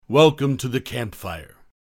Welcome to the campfire,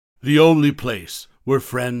 the only place where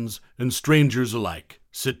friends and strangers alike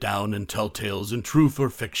sit down and tell tales in truth or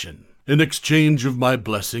fiction, in exchange of my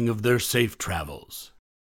blessing of their safe travels.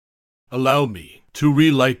 Allow me to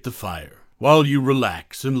relight the fire while you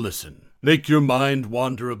relax and listen. Make your mind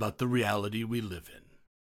wander about the reality we live in.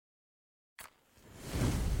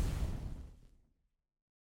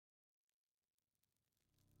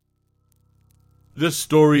 This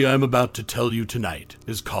story I'm about to tell you tonight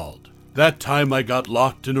is called That Time I Got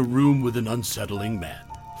Locked in a Room with an Unsettling Man.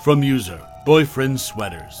 From user Boyfriend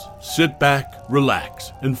Sweaters. Sit back,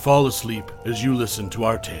 relax, and fall asleep as you listen to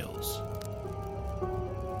our tales.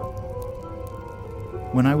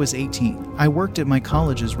 When I was 18, I worked at my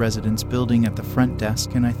college's residence building at the front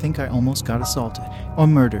desk, and I think I almost got assaulted or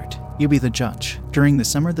murdered. You be the judge. During the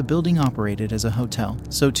summer, the building operated as a hotel,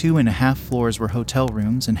 so 2.5 floors were hotel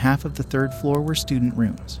rooms and half of the third floor were student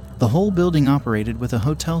rooms. The whole building operated with a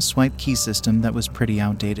hotel swipe key system that was pretty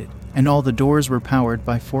outdated, and all the doors were powered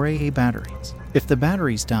by 4AA batteries. If the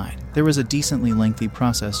batteries died, there was a decently lengthy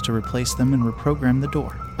process to replace them and reprogram the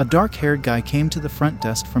door. A dark-haired guy came to the front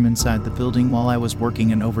desk from inside the building while I was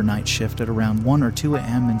working an overnight shift at around 1 or 2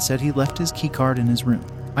 a.m. and said he left his keycard in his room.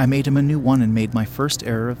 I made him a new one and made my first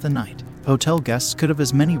error of the night. Hotel guests could have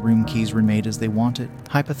as many room keys remade as they wanted,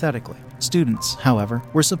 hypothetically. Students, however,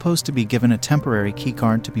 were supposed to be given a temporary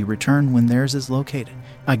keycard to be returned when theirs is located.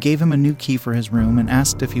 I gave him a new key for his room and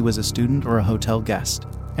asked if he was a student or a hotel guest,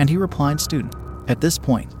 and he replied student. At this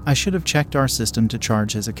point, I should have checked our system to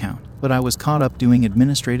charge his account, but I was caught up doing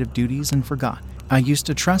administrative duties and forgot. I used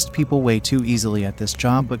to trust people way too easily at this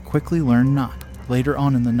job, but quickly learned not. Later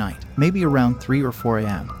on in the night, maybe around 3 or 4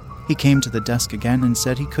 a.m., he came to the desk again and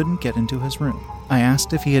said he couldn't get into his room. I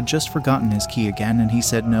asked if he had just forgotten his key again, and he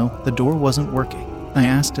said no, the door wasn't working. I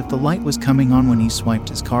asked if the light was coming on when he swiped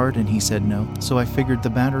his card, and he said no, so I figured the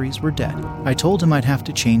batteries were dead. I told him I'd have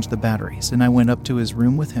to change the batteries, and I went up to his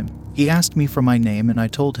room with him. He asked me for my name, and I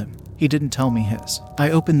told him. He didn't tell me his. I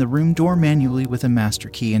opened the room door manually with a master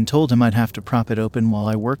key and told him I'd have to prop it open while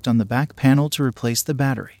I worked on the back panel to replace the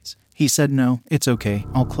batteries. He said no, it's okay,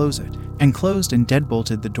 I'll close it, and closed and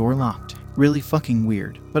deadbolted the door locked. Really fucking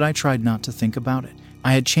weird, but I tried not to think about it.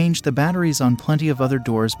 I had changed the batteries on plenty of other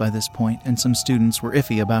doors by this point, and some students were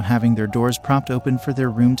iffy about having their doors propped open for their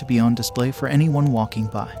room to be on display for anyone walking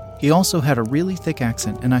by. He also had a really thick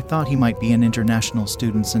accent, and I thought he might be an international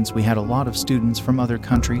student since we had a lot of students from other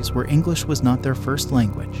countries where English was not their first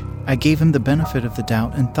language. I gave him the benefit of the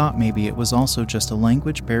doubt and thought maybe it was also just a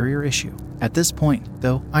language barrier issue. At this point,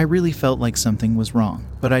 though, I really felt like something was wrong,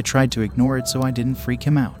 but I tried to ignore it so I didn't freak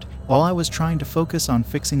him out. While I was trying to focus on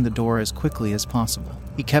fixing the door as quickly as possible,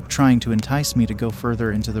 he kept trying to entice me to go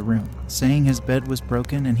further into the room, saying his bed was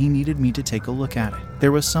broken and he needed me to take a look at it.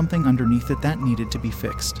 There was something underneath it that needed to be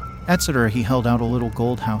fixed. Etc. He held out a little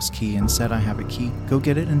gold house key and said, I have a key, go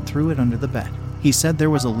get it, and threw it under the bed. He said there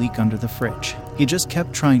was a leak under the fridge. He just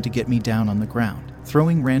kept trying to get me down on the ground,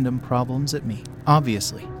 throwing random problems at me.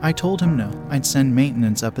 Obviously, I told him no, I'd send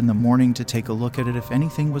maintenance up in the morning to take a look at it if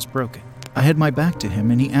anything was broken. I had my back to him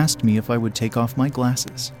and he asked me if I would take off my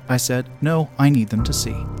glasses. I said, no, I need them to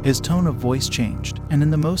see. His tone of voice changed, and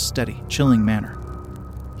in the most steady, chilling manner.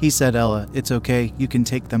 He said, Ella, it's okay, you can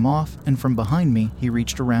take them off, and from behind me, he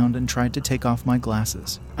reached around and tried to take off my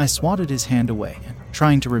glasses. I swatted his hand away and,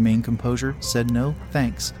 trying to remain composure, said no,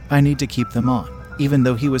 thanks, I need to keep them on. Even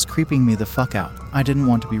though he was creeping me the fuck out, I didn't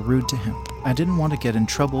want to be rude to him. I didn't want to get in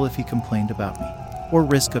trouble if he complained about me, or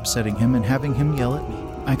risk upsetting him and having him yell at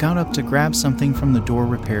me. I got up to grab something from the door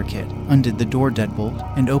repair kit, undid the door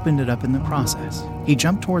deadbolt, and opened it up in the process. He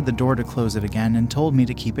jumped toward the door to close it again and told me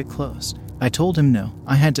to keep it closed. I told him no,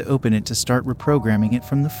 I had to open it to start reprogramming it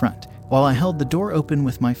from the front. While I held the door open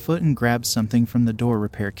with my foot and grabbed something from the door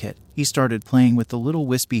repair kit, he started playing with the little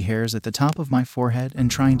wispy hairs at the top of my forehead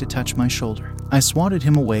and trying to touch my shoulder. I swatted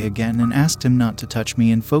him away again and asked him not to touch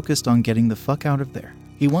me and focused on getting the fuck out of there.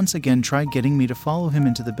 He once again tried getting me to follow him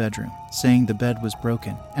into the bedroom, saying the bed was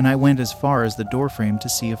broken, and I went as far as the doorframe to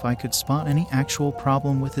see if I could spot any actual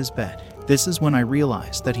problem with his bed. This is when I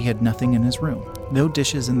realized that he had nothing in his room. No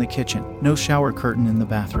dishes in the kitchen, no shower curtain in the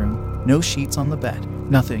bathroom, no sheets on the bed,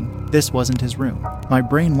 nothing. This wasn't his room. My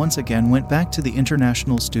brain once again went back to the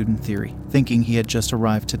international student theory, thinking he had just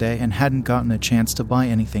arrived today and hadn't gotten a chance to buy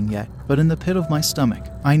anything yet, but in the pit of my stomach,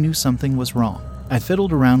 I knew something was wrong. I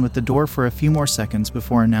fiddled around with the door for a few more seconds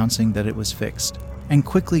before announcing that it was fixed, and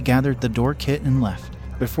quickly gathered the door kit and left.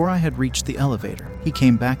 Before I had reached the elevator, he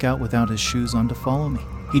came back out without his shoes on to follow me.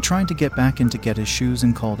 He tried to get back in to get his shoes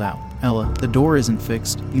and called out, Ella, the door isn't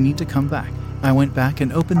fixed, you need to come back. I went back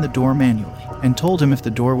and opened the door manually. and told him if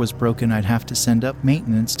the door was broken I'd have to send up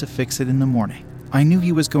maintenance to fix it in the morning. I knew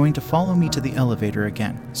he was going to follow me to the elevator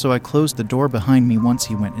again, so I closed the door behind me once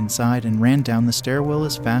he went inside and ran down the stairwell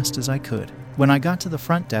as fast as I could. When I got to the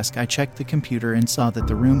front desk, I checked the computer and saw that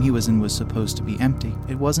the room he was in was supposed to be empty.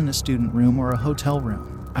 It wasn't a student room or a hotel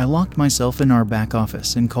room. I locked myself in our back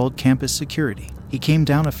office and called campus security. He came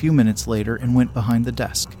down a few minutes later and went behind the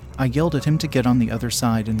desk. I yelled at him to get on the other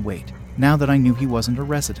side and wait, now that I knew he wasn't a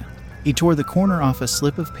resident. He tore the corner off a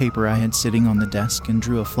slip of paper I had sitting on the desk and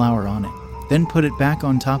drew a flower on it, then put it back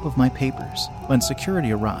on top of my papers. When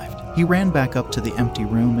security arrived, he ran back up to the empty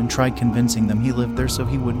room and tried convincing them he lived there so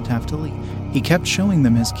he wouldn't have to leave. He kept showing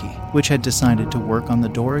them his key, which had decided to work on the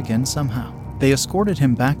door again somehow. They escorted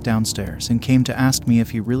him back downstairs and came to ask me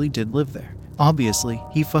if he really did live there. Obviously,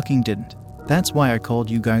 he fucking didn't. That's why I called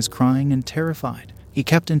you guys crying and terrified. He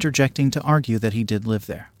kept interjecting to argue that he did live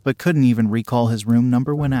there, but couldn't even recall his room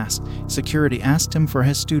number when asked. Security asked him for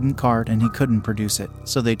his student card and he couldn't produce it,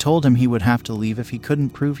 so they told him he would have to leave if he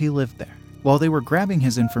couldn't prove he lived there. While they were grabbing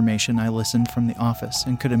his information, I listened from the office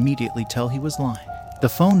and could immediately tell he was lying. The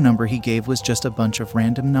phone number he gave was just a bunch of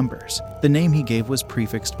random numbers. The name he gave was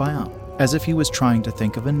prefixed by as if he was trying to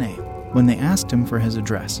think of a name. When they asked him for his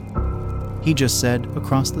address, he just said,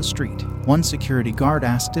 across the street. One security guard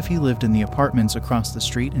asked if he lived in the apartments across the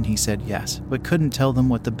street and he said yes, but couldn't tell them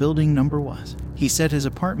what the building number was. He said his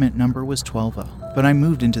apartment number was 120, but I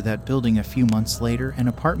moved into that building a few months later and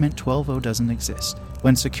apartment 120 doesn't exist.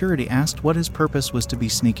 When security asked what his purpose was to be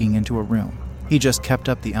sneaking into a room, he just kept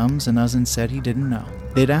up the ums and uhs and said he didn't know.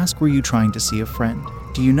 They'd ask, were you trying to see a friend?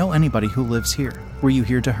 Do you know anybody who lives here? Were you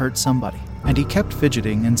here to hurt somebody? And he kept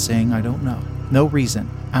fidgeting and saying, I don't know. No reason.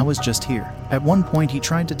 I was just here. At one point he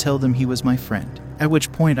tried to tell them he was my friend, at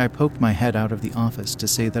which point I poked my head out of the office to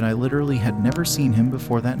say that I literally had never seen him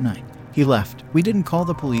before that night. He left. We didn't call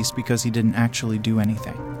the police because he didn't actually do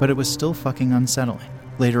anything, but it was still fucking unsettling.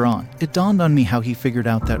 Later on, it dawned on me how he figured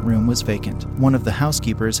out that room was vacant. One of the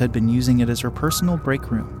housekeepers had been using it as her personal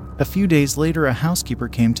break room. A few days later, a housekeeper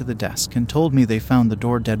came to the desk and told me they found the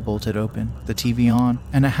door deadbolted open, the TV on,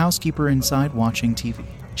 and a housekeeper inside watching TV.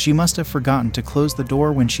 She must have forgotten to close the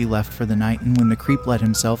door when she left for the night, and when the creep let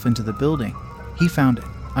himself into the building, he found it.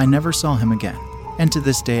 I never saw him again, and to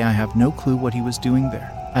this day I have no clue what he was doing there.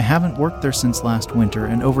 I haven't worked there since last winter,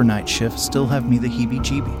 and overnight shifts still have me the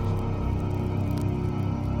heebie-jeebies.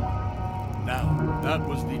 Now, that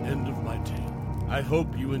was the end of my tale. I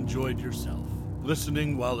hope you enjoyed yourself,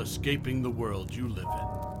 listening while escaping the world you live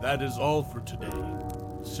in. That is all for today.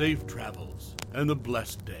 Safe travels and a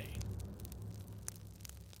blessed day.